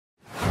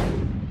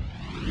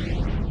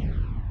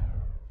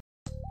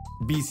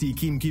BC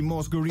Khimki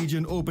Moscow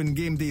region opened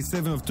game day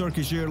 7 of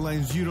Turkish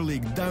Airlines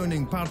EuroLeague,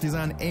 downing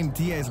Partizan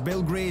MTS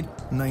Belgrade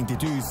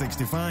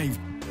 92-65.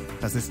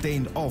 A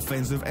sustained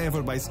offensive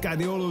effort by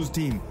Scadiolo's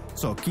team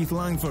saw Keith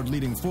Langford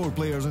leading 4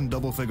 players in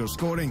double-figure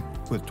scoring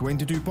with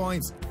 22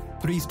 points,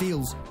 3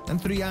 steals and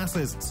 3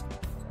 assists.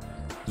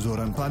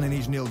 Zoran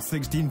Planinic nailed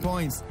 16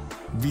 points,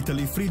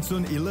 Vitaly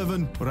Fritson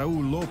 11,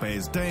 Raul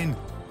Lopez 10.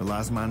 The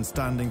last man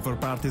standing for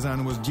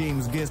Partizan was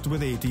James Gist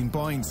with 18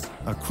 points.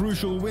 A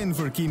crucial win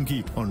for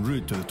Khimki en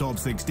route to the top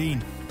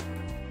 16.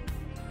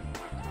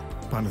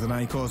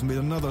 Panathinaikos made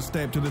another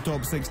step to the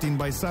top 16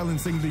 by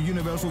silencing the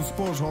Universal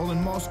Sports Hall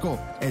in Moscow,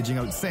 edging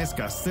out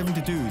CSKA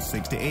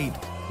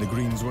 72-68. The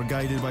Greens were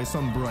guided by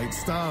some bright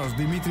stars.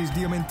 Dimitris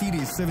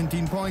Diamantidis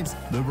 17 points,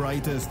 the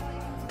brightest,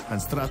 and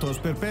Stratos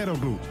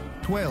Perperoglou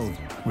 12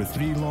 with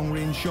 3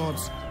 long-range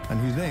shots, and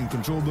who then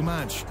controlled the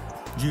match.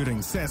 During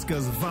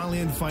CSKA's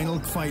valiant final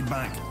fight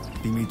back,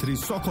 Dimitri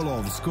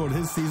Sokolov scored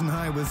his season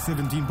high with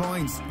 17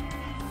 points.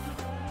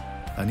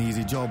 An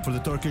easy job for the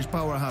Turkish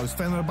powerhouse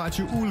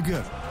Fenerbahce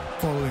Ulgür,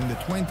 following the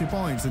 20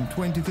 points in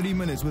 23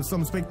 minutes with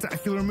some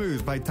spectacular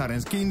moves by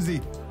Terence Kinsey.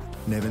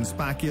 Nevin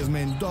Spakia's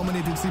men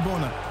dominated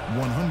Cibona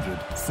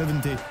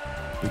 170,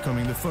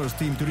 becoming the first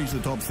team to reach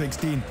the top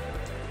 16.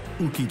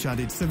 Ukic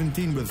added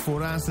 17 with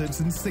 4 assists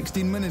in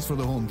 16 minutes for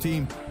the home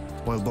team,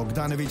 while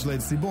Bogdanovic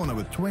led Cibona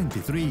with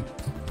 23.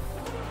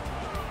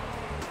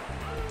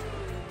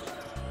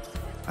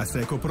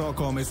 Asseco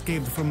Procom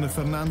escaped from the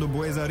Fernando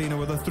Buesa Arena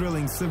with a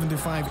thrilling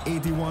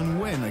 75-81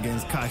 win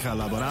against Caja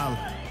Laboral.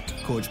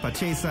 Coach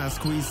Pachesa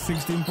squeezed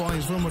 16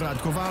 points from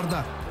Radko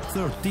Varda,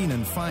 13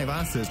 and 5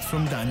 assists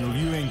from Daniel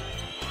Ewing.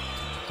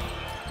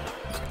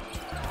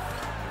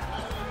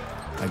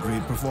 A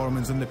great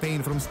performance in the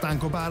paint from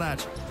Stanko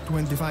Barac,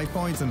 25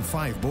 points and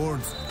 5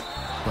 boards,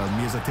 while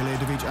Mirza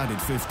Teledovic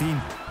added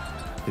 15.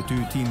 The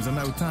two teams are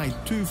now tied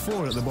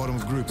 2-4 at the bottom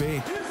of Group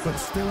A, but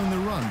still in the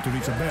run to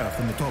reach a berth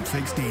in the top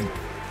 16.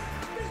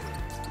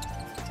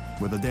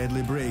 With a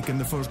deadly break in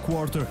the first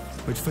quarter,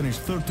 which finished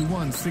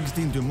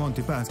 31-16 to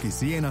Montepaschi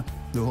Siena,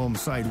 the home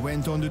side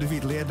went on to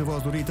defeat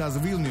Lietuvos Rytas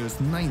Vilnius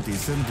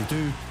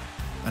 90-72.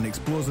 An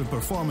explosive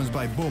performance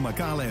by Bo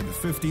Makaleb,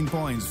 15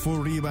 points, 4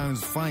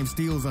 rebounds, 5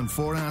 steals and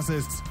 4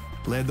 assists,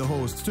 led the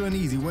hosts to an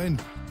easy win.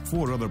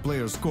 4 other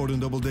players scored in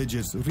double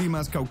digits.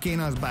 Rimas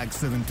Kaukenas bagged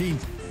 17,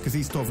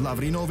 Krzysztof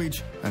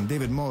Lavrinovic and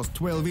David Moss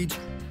 12 each,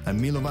 and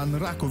Milovan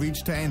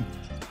Rakovic 10.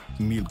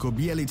 Milko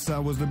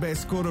Bielica was the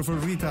best scorer for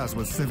Rytas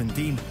with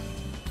 17.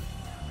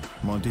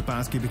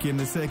 Montepaschi became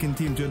the second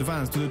team to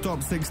advance to the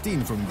top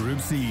 16 from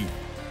Group C.